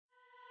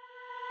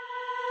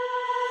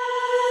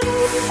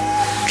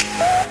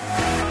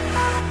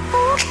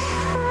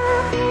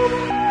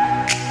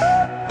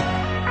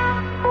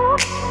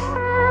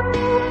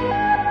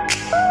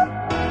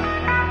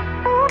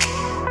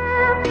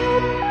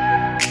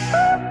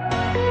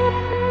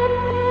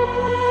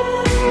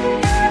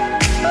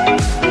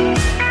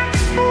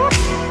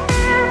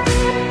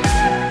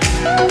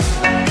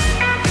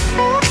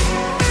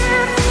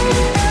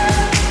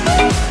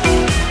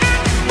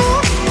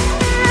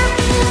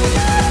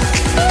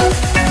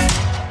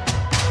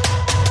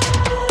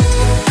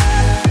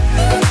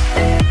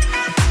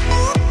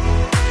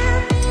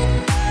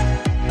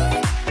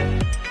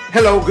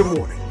Hello, good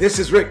morning. This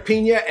is Rick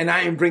Pina, and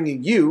I am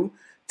bringing you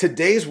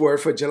today's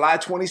word for July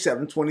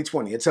 27,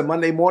 2020. It's a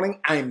Monday morning.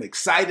 I am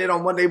excited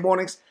on Monday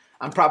mornings.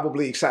 I'm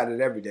probably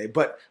excited every day,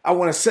 but I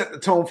want to set the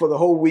tone for the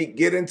whole week,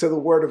 get into the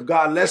word of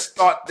God. Let's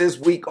start this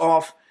week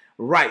off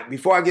right.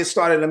 Before I get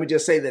started, let me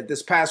just say that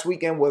this past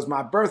weekend was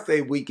my birthday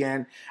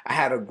weekend. I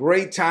had a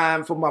great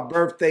time for my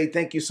birthday.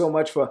 Thank you so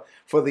much for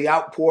the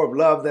outpour of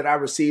love that I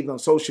received on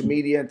social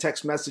media and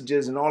text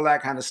messages and all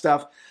that kind of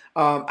stuff.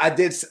 I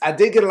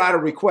did get a lot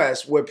of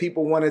requests where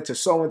people wanted to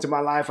sow into my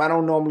life. I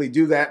don't normally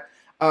do that.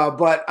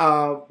 But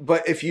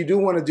if you do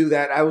want to do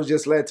that, I was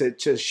just led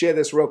to share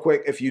this real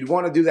quick. If you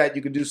want to do that,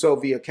 you can do so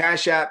via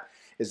Cash App.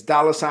 It's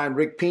 $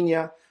 Rick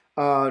Pina.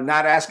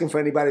 Not asking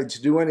for anybody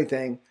to do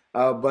anything.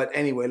 But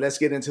anyway, let's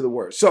get into the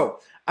word. So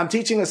I'm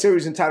teaching a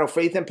series entitled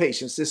Faith and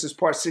Patience. This is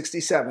part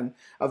 67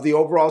 of the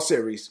overall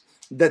series.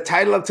 The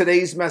title of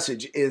today's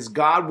message is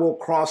God Will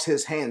Cross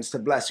His Hands to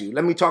Bless You.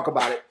 Let me talk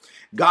about it.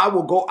 God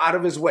will go out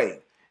of his way.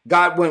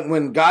 God,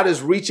 when God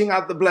is reaching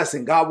out the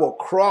blessing, God will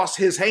cross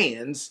his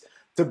hands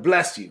to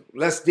bless you.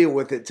 Let's deal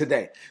with it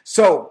today.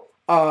 So,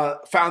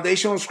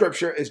 foundational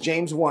scripture is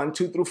James 1,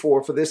 2-4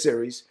 for this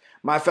series.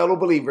 My fellow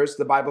believers,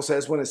 the Bible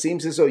says, when it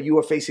seems as though you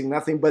are facing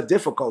nothing but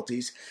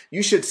difficulties,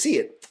 you should see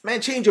it.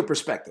 Man, change your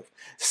perspective.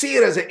 See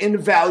it as an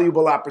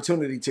invaluable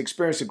opportunity to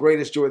experience the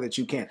greatest joy that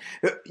you can.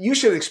 You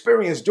should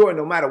experience joy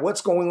no matter what's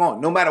going on.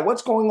 No matter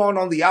what's going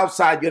on the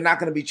outside, you're not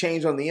going to be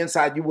changed on the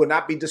inside. You will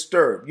not be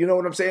disturbed. You know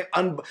what I'm saying?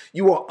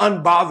 You are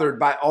unbothered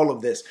by all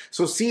of this.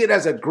 So see it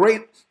as the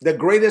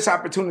greatest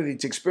opportunity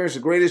to experience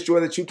the greatest joy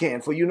that you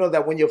can. For you know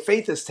that when your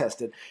faith is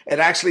tested, it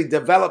actually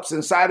develops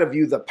inside of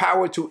you the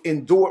power to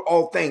endure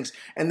all things.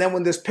 And then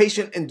when this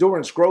patient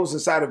endurance grows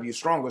inside of you,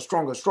 stronger,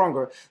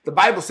 the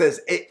Bible says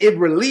it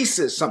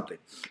releases something.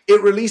 It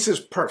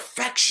releases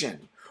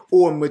perfection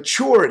or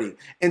maturity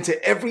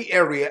into every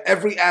area,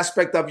 every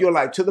aspect of your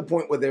life, to the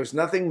point where there's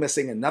nothing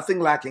missing and nothing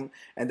lacking.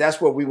 And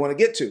that's where we want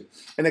to get to.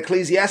 In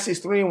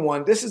Ecclesiastes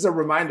 3:1, this is a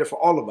reminder for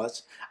all of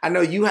us. I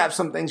know you have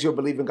some things you're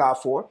believing God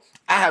for.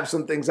 I have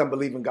some things I'm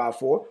believing God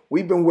for.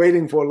 We've been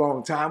waiting for a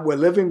long time. We're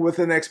living with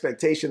an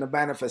expectation of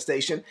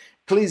manifestation.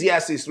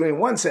 Ecclesiastes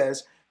 3:1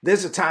 says,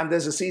 there's a time,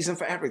 there's a season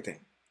for everything.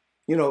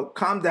 You know,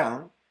 calm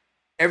down.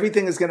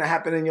 Everything is going to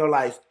happen in your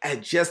life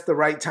at just the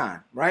right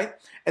time, right?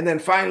 And then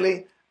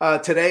finally,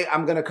 today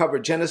I'm going to cover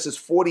Genesis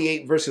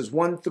 48 verses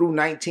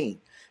 1-19.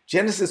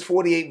 Genesis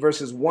 48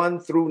 verses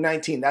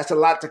 1-19. That's a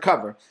lot to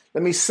cover.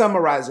 Let me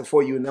summarize it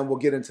for you and then we'll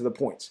get into the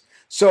points.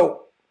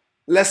 So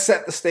let's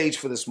set the stage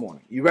for this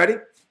morning. You ready?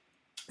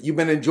 You've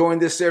been enjoying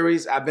this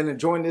series. I've been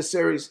enjoying this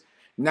series.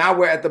 Now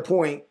we're at the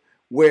point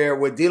where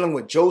we're dealing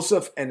with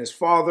Joseph and his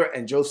father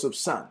and Joseph's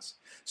sons.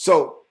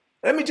 So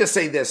let me just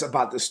say this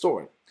about this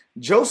story.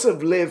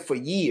 Joseph lived for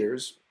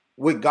years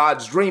with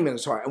God's dream in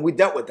his heart, and we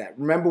dealt with that.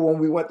 Remember when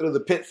we went through the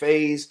pit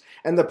phase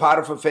and the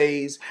Potiphar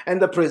phase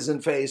and the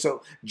prison phase?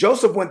 So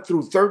Joseph went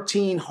through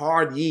 13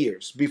 hard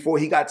years before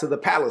he got to the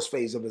palace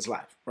phase of his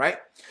life, right?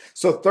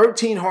 So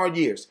 13 hard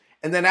years.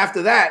 And then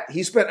after that,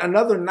 he spent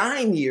another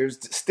 9 years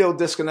still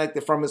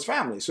disconnected from his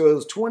family. So it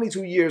was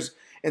 22 years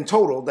in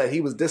total that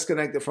he was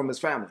disconnected from his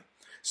family.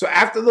 So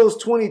after those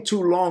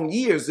 22 long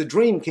years, the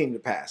dream came to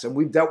pass. And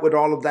we've dealt with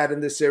all of that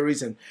in this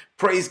series, and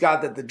praise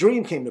God that the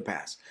dream came to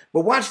pass.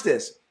 But watch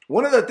this.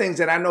 One of the things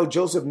that I know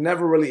Joseph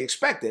never really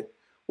expected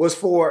was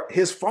for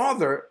his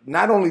father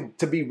not only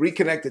to be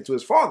reconnected to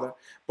his father,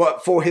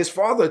 but for his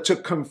father to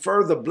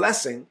confer the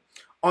blessing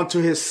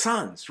onto his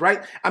sons,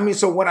 right? I mean,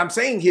 so what I'm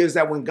saying here is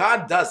that when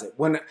God does it,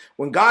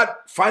 when God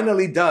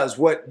finally does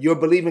what you're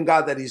believing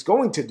God that he's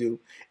going to do,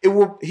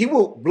 he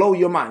will blow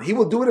your mind. He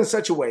will do it in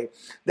such a way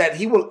that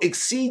he will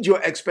exceed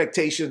your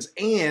expectations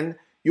and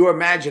your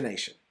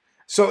imagination.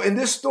 So in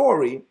this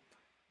story,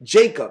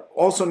 Jacob,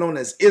 also known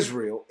as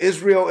Israel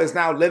is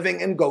now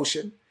living in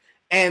Goshen.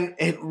 And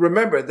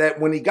remember that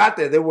when he got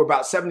there were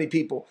about 70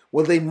 people.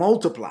 Well, they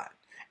multiplied.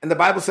 And the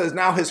Bible says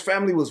now his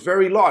family was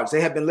very large.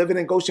 They had been living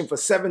in Goshen for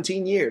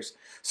 17 years.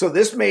 So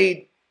this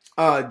made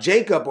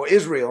Jacob or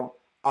Israel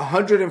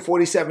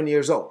 147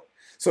 years old.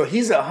 So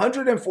he's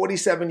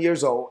 147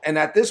 years old. And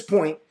at this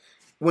point,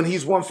 when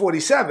he's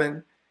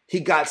 147,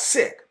 he got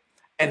sick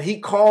and he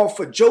called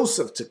for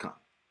Joseph to come.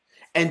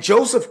 And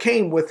Joseph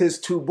came with his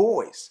two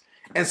boys.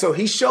 And so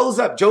he shows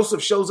up.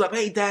 Joseph shows up.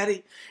 Hey,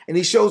 daddy. And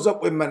he shows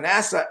up with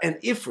Manasseh and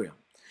Ephraim.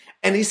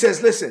 And he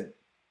says, listen,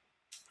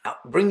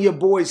 bring your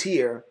boys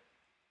here.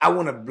 I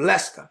want to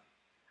bless them.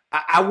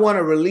 I want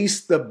to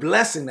release the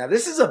blessing. Now,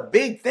 this is a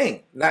big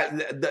thing.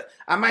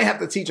 I might have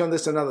to teach on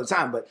this another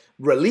time, but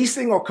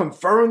releasing or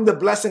conferring the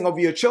blessing of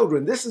your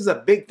children, this is a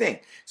big thing.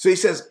 So he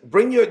says,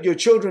 bring your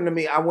children to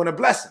me. I want to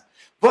bless them.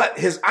 But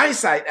his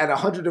eyesight at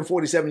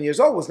 147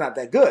 years old was not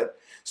that good.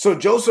 So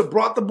Joseph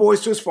brought the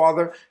boys to his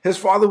father. His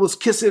father was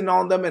kissing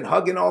on them and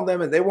hugging on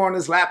them, and they were on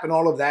his lap and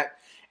all of that.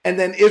 And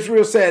then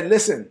Israel said,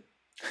 listen,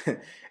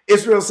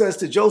 Israel says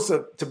to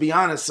Joseph, to be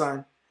honest,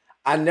 son,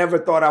 I never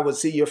thought I would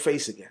see your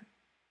face again.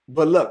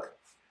 But look,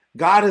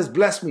 God has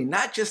blessed me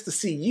not just to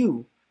see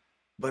you,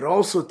 but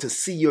also to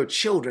see your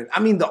children. I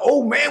mean, the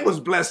old man was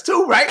blessed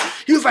too, right?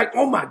 He was like,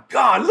 oh my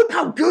God, look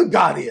how good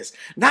God is.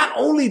 Not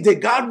only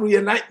did God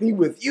reunite me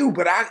with you,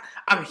 but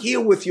I'm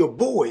here with your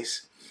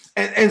boys.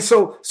 And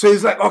so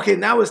he's like, okay,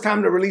 now it's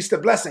time to release the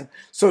blessing.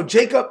 So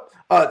Jacob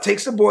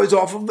takes the boys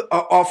Joseph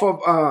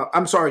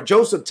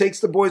takes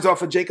the boys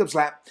off of Jacob's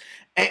lap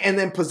and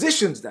then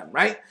positions them,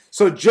 right?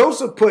 So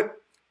Joseph put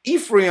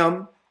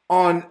Ephraim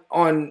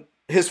on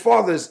his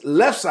father's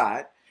left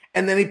side,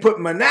 and then he put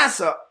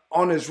Manasseh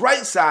on his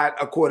right side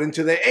according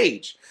to their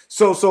age.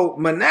 So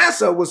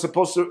Manasseh was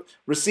supposed to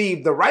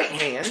receive the right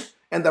hand,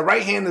 and the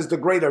right hand is the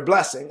greater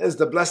blessing, is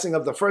the blessing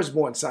of the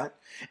firstborn son.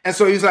 And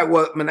so he's like,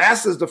 well,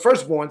 Manasseh is the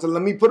firstborn, so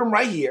let me put him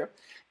right here.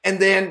 And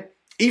then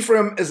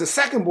Ephraim is the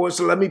secondborn,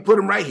 so let me put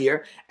him right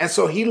here. And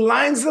so he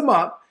lines them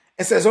up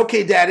and says,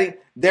 okay, daddy,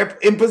 they're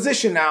in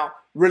position now,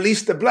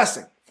 release the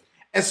blessing.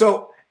 And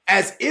so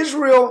as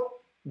Israel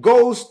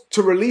goes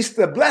to release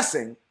the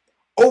blessing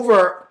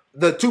over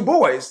the two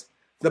boys,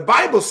 the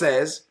Bible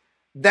says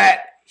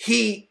that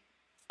he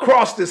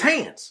crossed his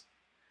hands.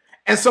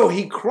 And so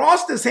he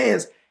crossed his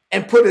hands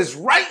and put his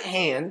right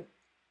hand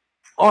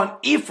on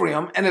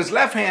Ephraim and his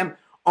left hand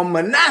on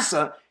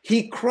Manasseh.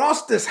 He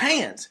crossed his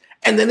hands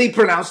and then he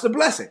pronounced the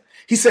blessing.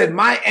 He said,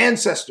 my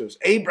ancestors,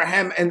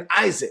 Abraham and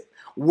Isaac,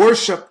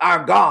 worship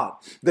our God,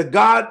 the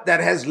God that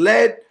has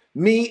led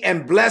me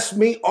and blessed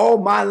me all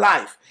my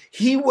life.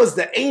 He was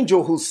the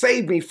angel who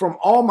saved me from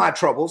all my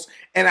troubles,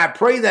 and I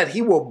pray that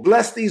he will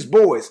bless these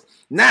boys.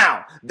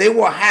 Now they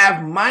will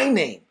have my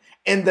name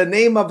and the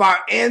name of our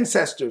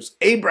ancestors,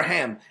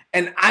 Abraham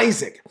and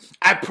Isaac.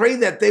 I pray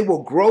that they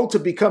will grow to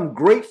become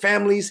great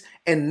families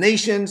and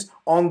nations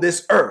on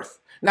this earth.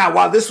 Now,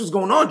 while this was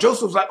going on,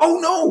 Joseph was like, oh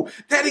no,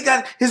 daddy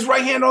got his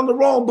right hand on the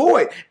wrong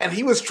boy. And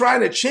he was trying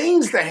to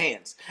change the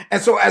hands.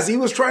 And so as he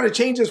was trying to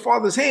change his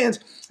father's hands,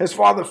 his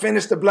father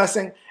finished the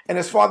blessing. And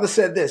his father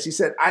said this, he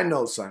said, I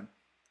know, son,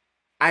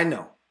 I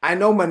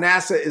know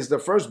Manasseh is the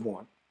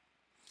firstborn.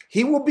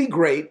 He will be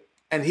great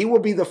and he will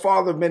be the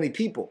father of many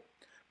people,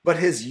 but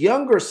his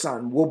younger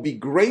son will be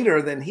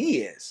greater than he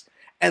is.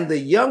 And the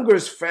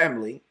younger's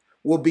family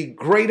will be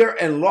greater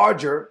and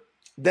larger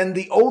than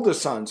the older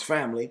son's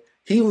family.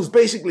 He was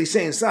basically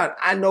saying, son,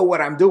 I know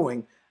what I'm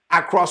doing.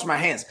 I cross my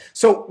hands.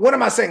 So what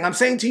am I saying? I'm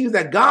saying to you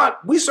that God,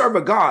 we serve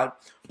a God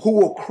who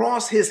will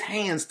cross his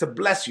hands to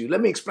bless you.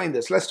 Let me explain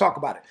this. Let's talk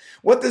about it.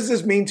 What does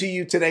this mean to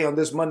you today on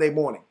this Monday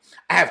morning?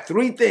 I have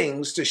 3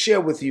 things to share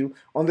with you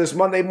on this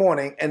Monday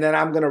morning, and then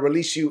I'm going to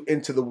release you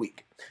into the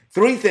week.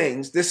 3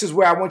 things. This is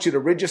where I want you to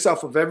rid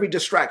yourself of every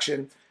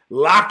distraction.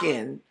 Lock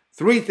in.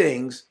 3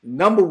 things.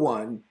 Number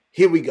 1,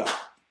 here we go.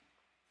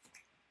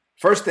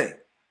 First thing,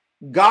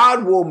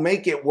 God will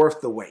make it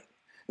worth the wait.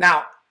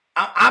 Now,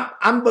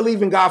 I'm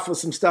believing God for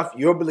some stuff.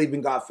 You're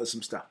believing God for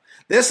some stuff.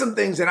 There's some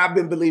things that I've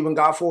been believing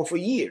God for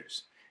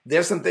years.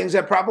 There's some things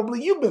that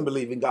probably you've been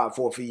believing God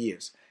for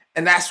years.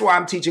 And that's why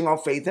I'm teaching on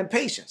faith and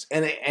patience.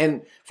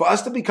 And for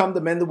us to become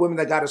the men and women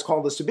that God has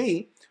called us to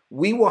be,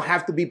 we will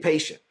have to be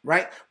patient,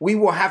 right? We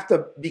will have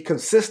to be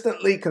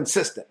consistently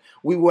consistent.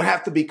 We will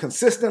have to be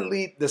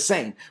consistently the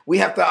same. We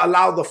have to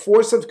allow the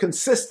force of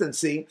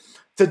consistency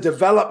to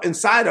develop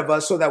inside of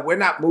us so that we're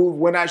not moved,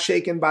 we're not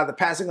shaken by the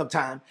passing of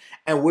time,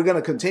 and we're going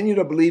to continue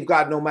to believe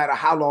God no matter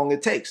how long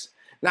it takes.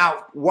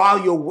 Now,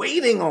 while you're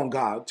waiting on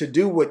God to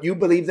do what you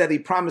believe that he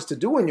promised to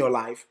do in your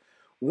life,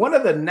 one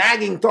of the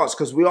nagging thoughts,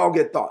 because we all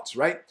get thoughts,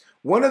 right?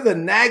 One of the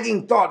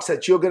nagging thoughts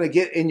that you're going to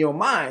get in your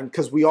mind,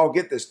 because we all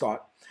get this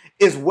thought,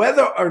 is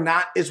whether or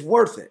not it's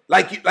worth it.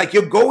 Like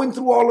you're going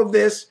through all of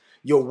this,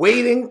 you're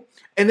waiting,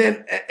 and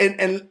then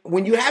and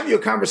when you have your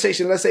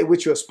conversation, let's say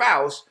with your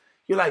spouse,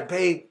 you're like,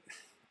 babe,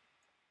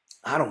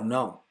 I don't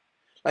know.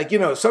 Like,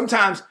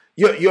 sometimes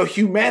your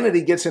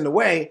humanity gets in the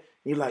way.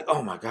 You're like,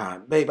 oh my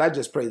God, babe, I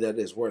just pray that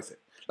it's worth it.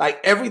 Like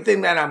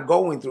everything that I'm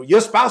going through,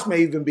 your spouse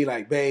may even be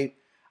like, babe,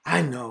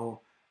 I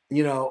know,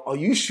 are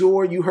you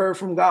sure you heard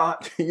from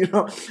God?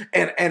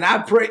 And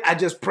I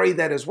just pray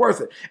that it's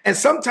worth it. And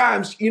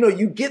sometimes,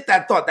 you get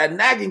that thought, that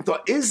nagging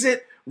thought, is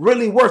it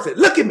really worth it?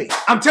 Look at me.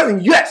 I'm telling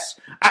you, yes.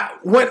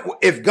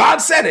 If God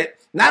said it,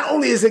 not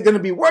only is it going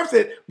to be worth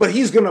it, but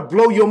he's going to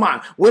blow your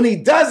mind. When he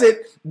does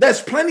it,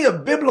 there's plenty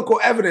of biblical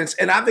evidence,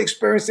 and I've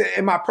experienced it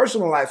in my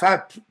personal life. I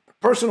have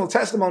personal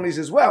testimonies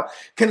as well,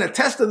 can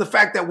attest to the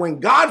fact that when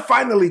God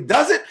finally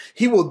does it,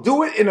 he will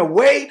do it in a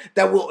way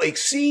that will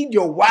exceed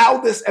your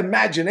wildest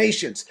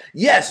imaginations.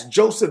 Yes,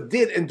 Joseph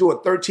did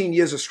endure 13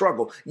 years of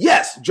struggle.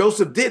 Yes,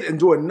 Joseph did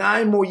endure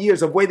 9 more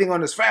years of waiting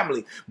on his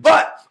family.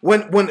 But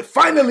when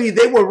finally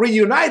they were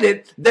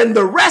reunited, then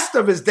the rest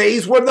of his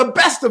days were the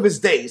best of his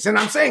days. And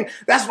I'm saying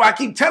that's why I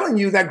keep telling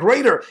you that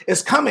greater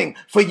is coming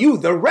for you.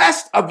 The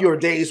rest of your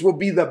days will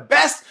be the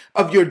best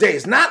of your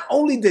days. Not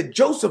only did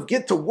Joseph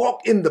get to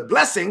walk in the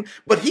blessing,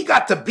 but he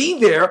got to be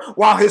there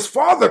while his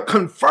father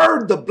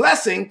conferred the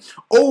blessing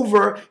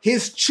over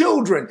his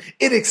children.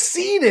 It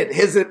exceeded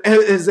his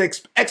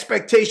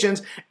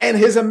expectations and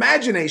his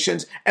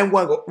imaginations. And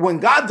when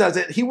God does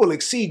it, he will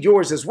exceed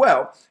yours as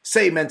well.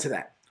 Say amen to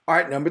that. All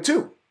right, number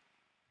two,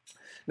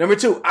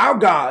 our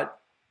God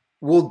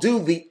will do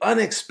the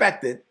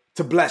unexpected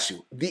to bless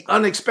you. The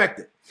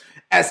unexpected.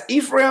 As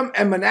Ephraim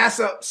and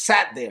Manasseh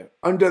sat there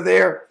under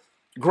their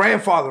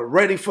grandfather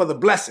ready for the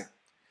blessing,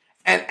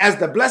 and as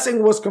the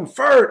blessing was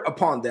conferred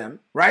upon them,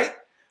 right?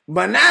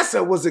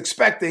 Manasseh was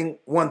expecting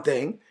one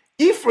thing,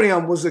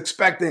 Ephraim was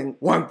expecting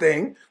one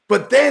thing,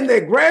 but then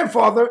their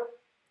grandfather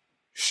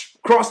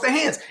crossed their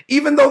hands,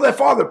 even though their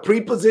father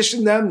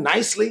prepositioned them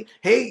nicely.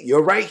 Hey,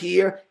 you're right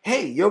here.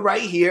 Hey, you're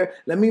right here.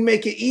 Let me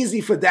make it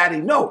easy for daddy.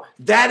 No,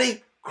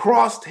 daddy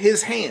crossed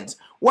his hands.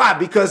 Why?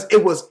 Because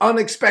it was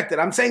unexpected.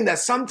 I'm saying that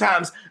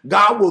sometimes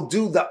God will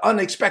do the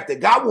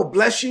unexpected. God will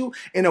bless you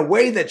in a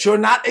way that you're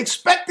not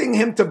expecting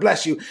him to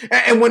bless you.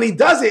 And when he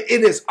does it,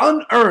 it is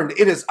unearned.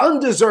 It is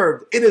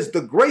undeserved. It is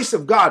the grace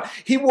of God.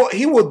 He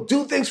will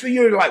do things for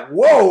you. You're like,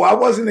 whoa, I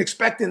wasn't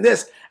expecting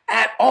this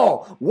at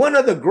all. One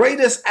of the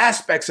greatest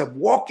aspects of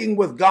walking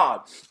with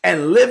God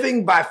and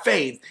living by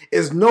faith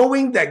is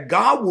knowing that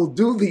God will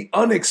do the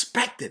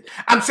unexpected.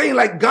 I'm saying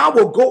like God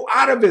will go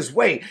out of his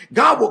way.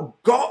 God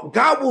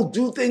will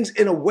do things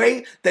in a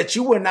way that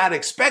you were not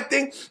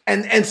expecting.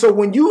 And so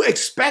when you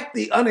expect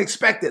the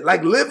unexpected,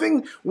 like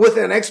living with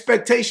an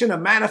expectation of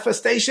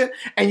manifestation,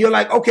 and you're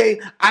like, okay,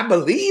 I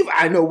believe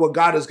I know what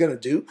God is going to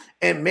do.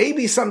 And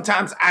maybe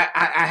sometimes I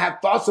have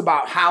thoughts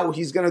about how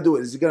he's going to do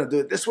it. Is he going to do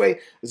it this way?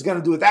 Is he going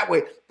to do it that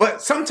way?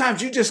 But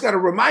sometimes you just got to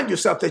remind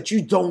yourself that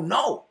you don't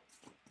know.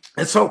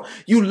 And so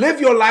you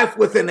live your life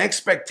with an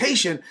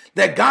expectation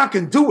that God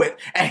can do it,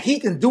 and he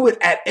can do it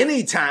at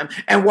any time.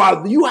 And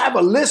while you have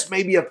a list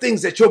maybe of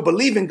things that you're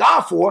believing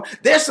God for,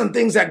 there's some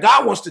things that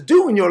God wants to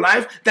do in your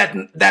life that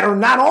are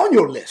not on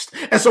your list.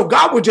 And so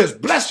God will just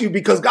bless you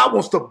because God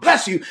wants to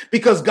bless you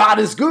because God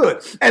is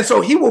good. And so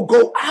he will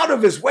go out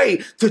of his way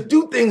to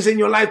do things in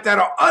your life that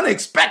are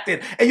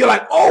unexpected. And you're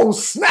like, oh,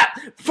 snap.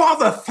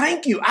 Father,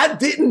 thank you. I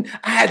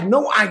had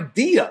no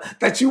idea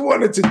that you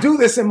wanted to do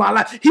this in my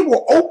life. He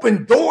will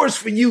open doors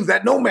for you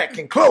that no man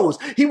can close.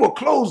 He will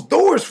close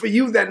doors for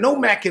you that no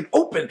man can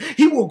open.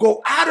 He will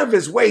go out of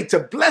his way to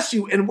bless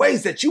you in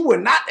ways that you were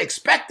not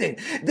expecting.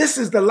 This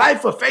is the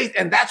life of faith,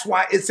 and that's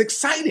why it's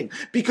exciting,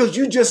 because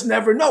you just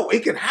never know.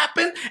 It can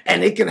happen,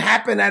 and it can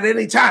happen at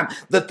any time.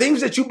 The things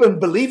that you've been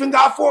believing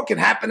God for can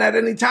happen at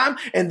any time,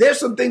 and there's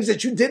some things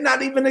that you did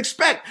not even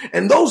expect,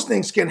 and those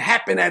things can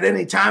happen at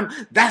any time.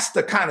 That's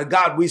the kind of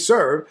God we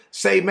serve.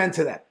 Say amen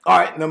to that. All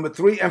right, number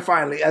 3, and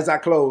finally, as I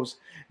close,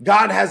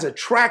 God has a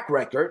track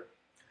record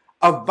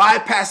of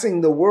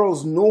bypassing the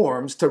world's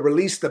norms to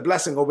release the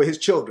blessing over his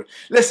children.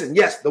 Listen,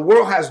 yes, the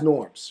world has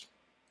norms.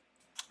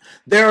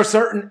 There are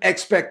certain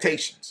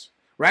expectations,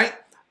 right?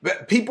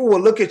 But people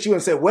will look at you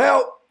and say,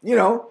 well, you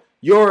know,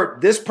 you're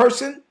this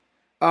person,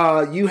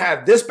 you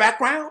have this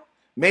background,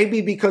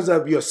 maybe because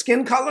of your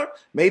skin color,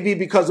 maybe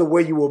because of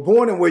where you were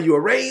born and where you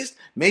were raised,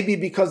 maybe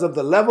because of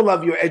the level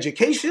of your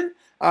education,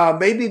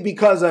 maybe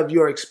because of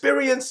your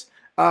experience.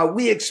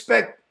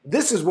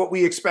 This is what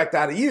we expect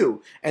out of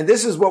you. And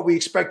this is what we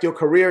expect your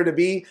career to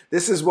be.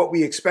 This is what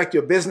we expect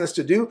your business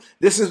to do.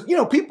 This is,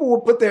 people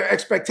will put their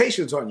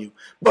expectations on you.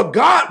 But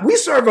God, we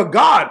serve a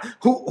God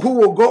who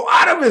will go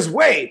out of his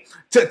way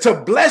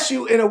to bless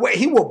you in a way.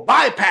 He will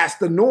bypass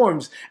the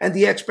norms and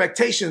the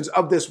expectations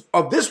of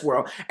this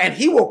world. And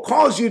he will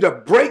cause you to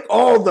break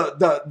all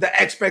the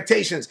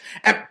expectations.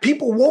 And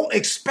people won't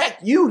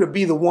expect you to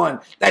be the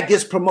one that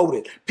gets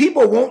promoted.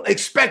 People won't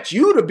expect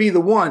you to be the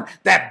one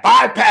that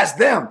bypass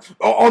them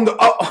on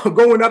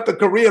going up the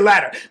career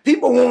ladder.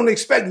 People won't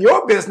expect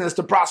your business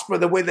to prosper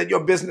the way that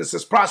your business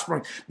is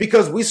prospering,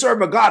 because we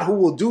serve a God who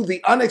will do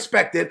the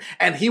unexpected,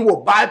 and he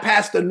will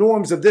bypass the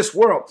norms of this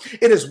world.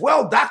 It is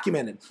well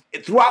documented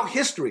throughout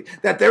history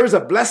that there is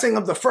a blessing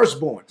of the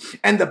firstborn,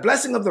 and the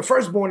blessing of the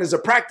firstborn is a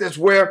practice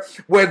where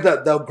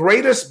the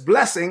greatest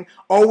blessing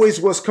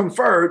always was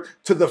conferred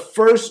to the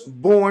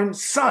firstborn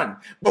son.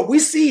 But we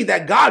see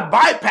that God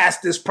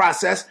bypassed this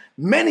process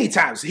many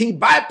times. He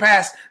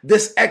bypassed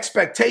this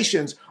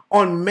expectations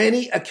on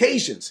many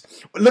occasions.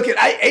 Look at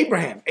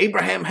Abraham.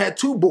 Abraham had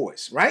 2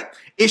 boys, right?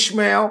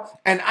 Ishmael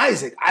and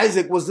Isaac.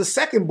 Isaac was the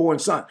second born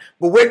son.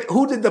 But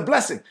who did the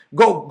blessing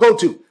go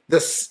to?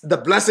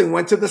 The blessing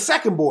went to the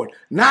second born,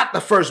 not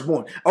the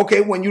firstborn.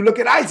 Okay, when you look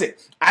at Isaac,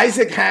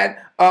 Isaac had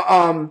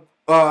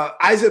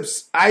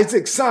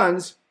Isaac's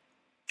sons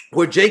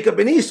were Jacob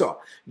and Esau.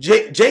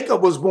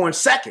 Jacob was born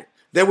second.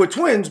 They were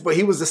twins, but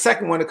he was the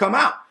second one to come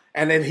out.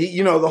 And then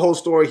he, the whole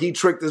story, he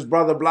tricked his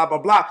brother, blah, blah,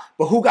 blah.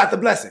 But who got the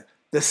blessing?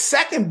 The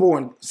second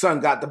born son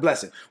got the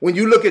blessing. When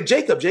you look at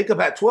Jacob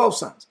had 12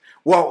 sons.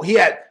 Well, he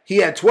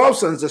had 12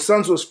 sons. The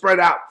sons were spread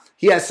out.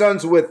 He had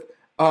sons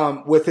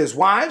with his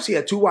wives. He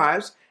had 2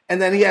 wives.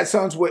 And then he had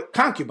sons with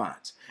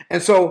concubines.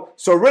 And so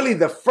really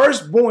the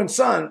firstborn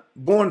son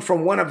born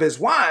from one of his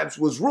wives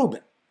was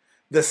Reuben.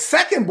 The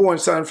second born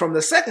son from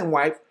the second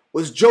wife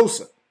was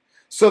Joseph.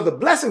 So the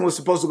blessing was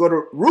supposed to go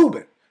to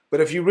Reuben.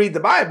 But if you read the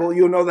Bible,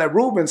 you'll know that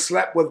Reuben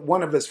slept with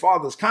one of his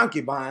father's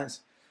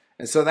concubines.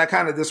 And so that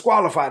kind of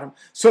disqualified him.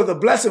 So the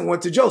blessing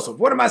went to Joseph.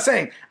 What am I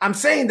saying? I'm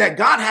saying that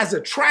God has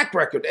a track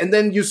record. And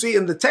then you see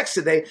in the text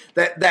today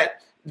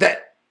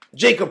that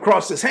Jacob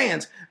crossed his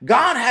hands.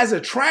 God has a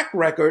track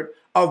record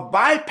of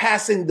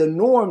bypassing the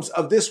norms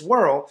of this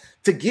world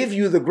to give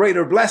you the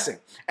greater blessing.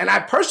 And I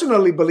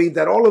personally believe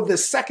that all of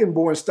this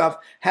second-born stuff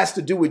has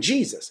to do with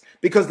Jesus,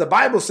 because the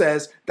Bible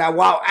says that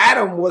while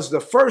Adam was the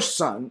first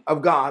son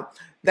of God,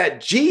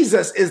 that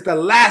Jesus is the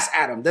last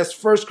Adam.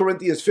 That's 1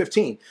 Corinthians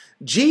 15.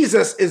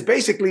 Jesus is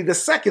basically the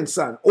second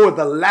son or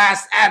the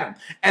last Adam.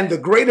 And the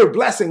greater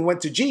blessing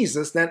went to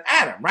Jesus than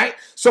Adam, right?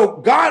 So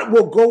God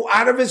will go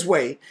out of his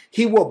way.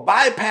 He will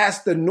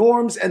bypass the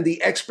norms and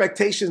the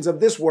expectations of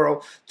this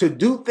world to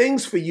do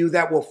things for you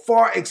that will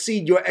far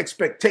exceed your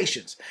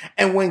expectations.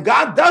 And when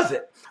God does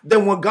it,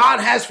 then what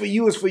God has for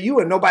you is for you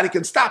and nobody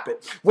can stop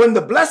it. When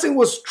the blessing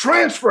was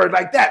transferred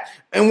like that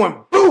and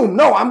went boom,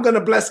 no, I'm going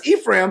to bless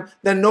Ephraim,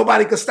 then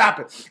nobody could stop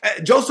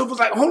it. Joseph was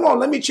like, hold on,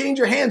 let me change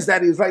your hands,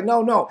 Daddy. He's like,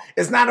 no,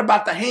 it's not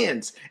about the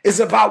hands. It's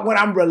about what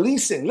I'm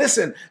releasing.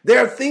 Listen, there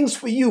are things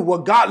for you.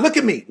 What God, look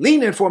at me,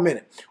 lean in for a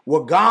minute.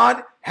 What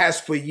God has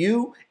for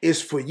you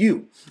is for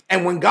you.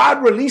 And when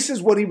God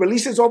releases what he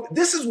releases,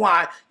 this is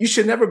why you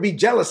should never be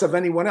jealous of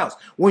anyone else.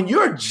 When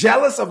you're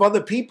jealous of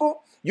other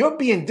people, you're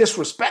being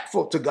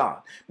disrespectful to God,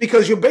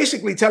 because you're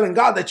basically telling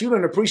God that you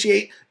don't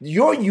appreciate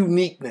your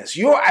uniqueness,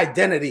 your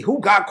identity, who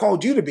God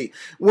called you to be.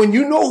 When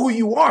you know who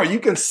you are, you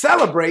can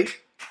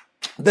celebrate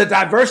the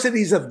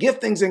diversities of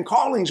giftings and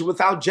callings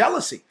without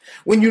jealousy.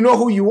 When you know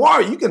who you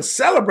are, you can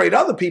celebrate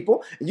other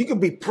people and you can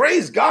be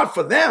praise God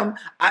for them.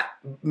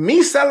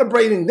 Me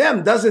celebrating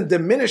them doesn't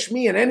diminish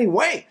me in any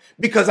way,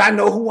 because I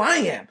know who I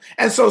am.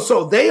 And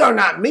so they are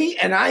not me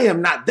and I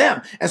am not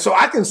them. And so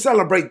I can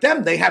celebrate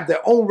them. They have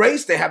their own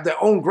race. They have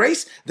their own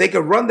grace. They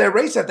can run their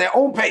race at their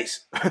own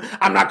pace.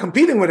 I'm not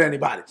competing with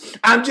anybody.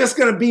 I'm just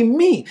going to be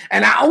me.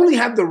 And I only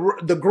have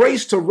the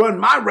grace to run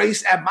my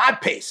race at my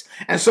pace.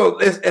 And so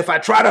if I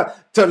try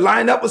to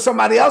line up with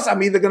somebody else,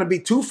 I'm either going to be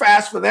too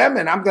fast for them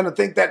and I'm going to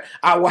think that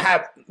I will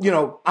have,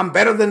 I'm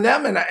better than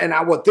them and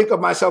I will think of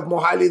myself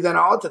more highly than I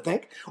ought to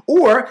think.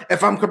 Or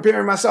if I'm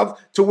comparing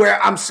myself to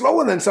where I'm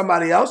slower than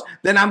somebody else,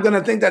 then I'm going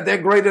to think that they're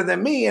greater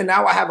than me and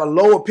now I have a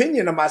low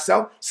opinion of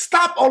myself.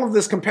 Stop all of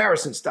this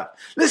comparison stuff.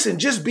 Listen,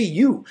 just be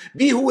you.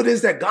 Be who it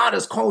is that God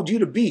has called you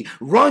to be.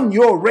 Run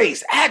your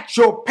race at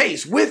your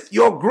pace with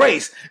your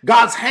grace.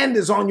 God's hand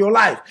is on your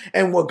life.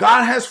 And what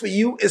God has for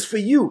you is for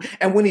you.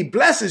 And when he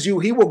blesses you,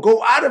 he will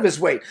go out of his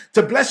way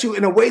to bless you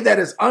in a way that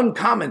is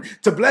uncommon,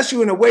 to bless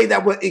you in a way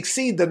that will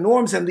exceed the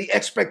norms and the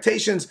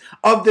expectations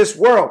of this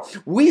world.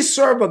 We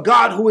serve a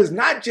God who is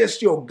not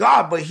just your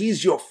God, but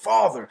he's your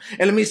Father.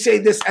 And let me say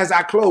this as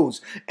I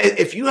close.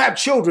 If you have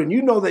children,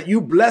 you know that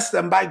you bless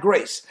them by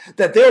grace,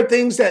 that there are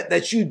things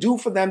that you do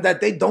for them that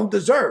they don't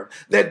deserve,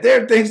 that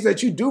there are things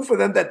that you do for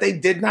them that they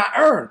did not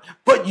earn,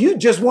 but you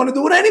just want to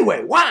do it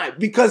anyway. Why?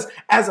 Because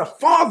as a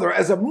father,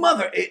 as a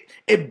mother,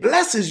 it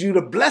blesses you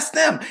to bless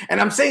them. And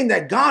I'm saying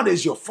that God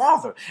is your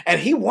Father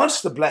and he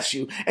wants to bless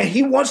you and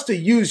he wants to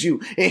use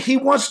you and he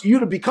wants you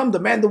to become the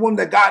man, the woman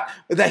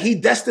that he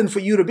destined for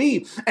you to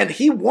be. And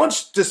he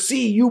wants to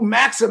see you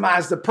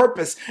maximize the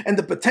purpose and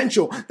the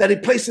potential that he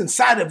placed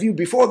inside of you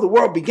before the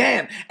world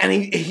began. And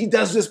he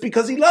does this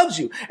because he loves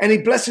you and he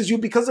blesses you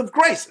because of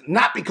grace,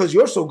 not because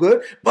you're so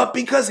good, but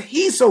because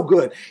he's so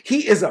good.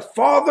 He is a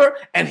Father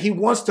and he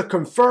wants to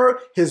confer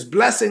his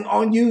blessing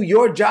on you.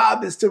 Your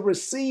job is to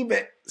receive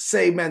it.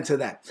 Say amen to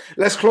that.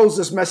 Let's close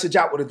this message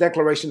out with a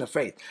declaration of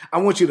faith. I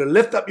want you to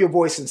lift up your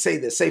voice and say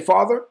this. Say,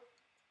 Father,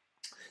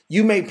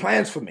 you made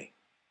plans for me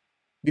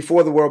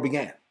before the world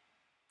began.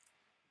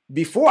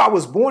 Before I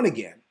was born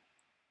again,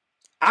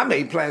 I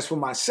made plans for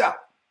myself.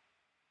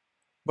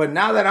 But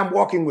now that I'm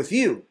walking with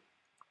you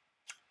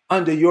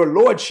under your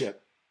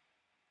lordship,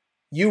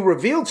 you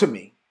reveal to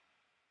me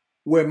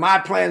where my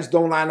plans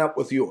don't line up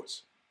with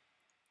yours.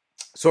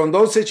 So in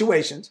those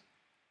situations,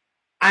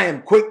 I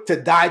am quick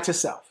to die to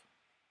self.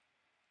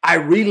 I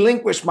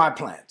relinquish my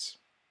plans.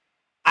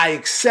 I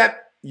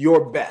accept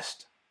your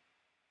best.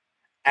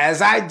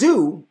 As I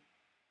do,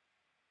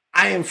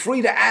 I am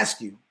free to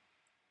ask you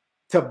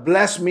to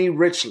bless me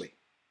richly.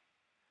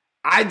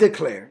 I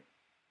declare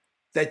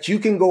that you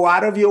can go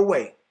out of your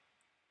way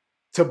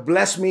to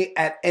bless me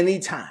at any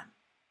time,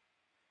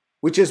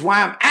 which is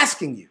why I'm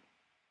asking you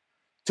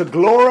to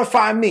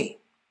glorify me,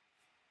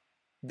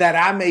 that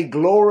I may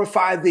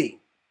glorify thee.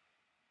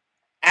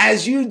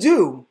 As you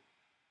do,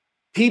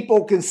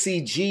 People can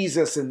see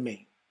Jesus in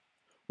me,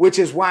 which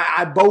is why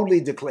I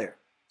boldly declare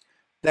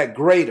that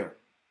greater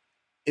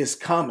is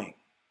coming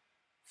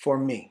for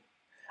me.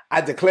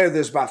 I declare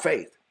this by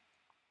faith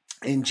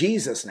in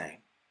Jesus' name.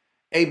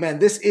 Amen.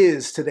 This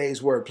is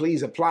today's word.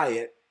 Please apply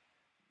it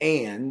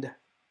and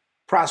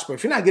prosper.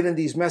 If you're not getting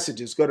these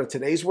messages, go to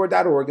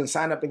today'sword.org and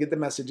sign up and get the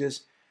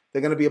messages.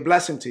 They're going to be a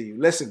blessing to you.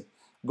 Listen,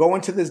 go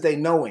into this day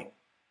knowing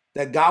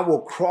that God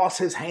will cross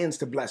his hands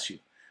to bless you.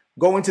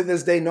 Go into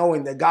this day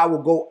knowing that God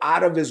will go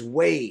out of his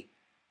way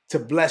to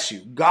bless you.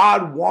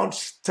 God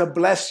wants to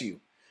bless you.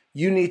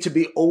 You need to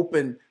be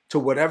open to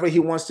whatever he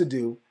wants to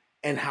do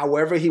and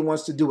however he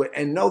wants to do it,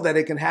 and know that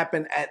it can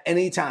happen at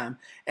any time,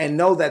 and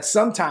know that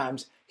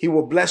sometimes he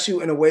will bless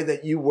you in a way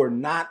that you were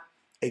not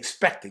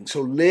expecting.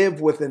 So live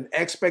with an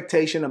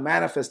expectation, a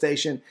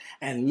manifestation,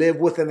 and live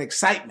with an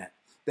excitement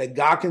that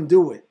God can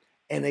do it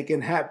and it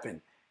can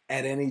happen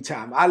at any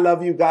time. I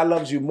love you. God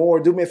loves you more.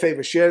 Do me a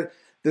favor. Share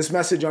this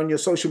message on your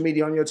social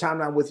media, on your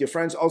timeline with your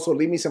friends. Also,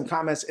 leave me some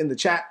comments in the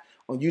chat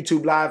on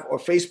YouTube Live or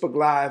Facebook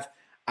Live.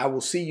 I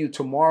will see you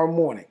tomorrow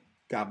morning.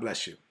 God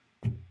bless you.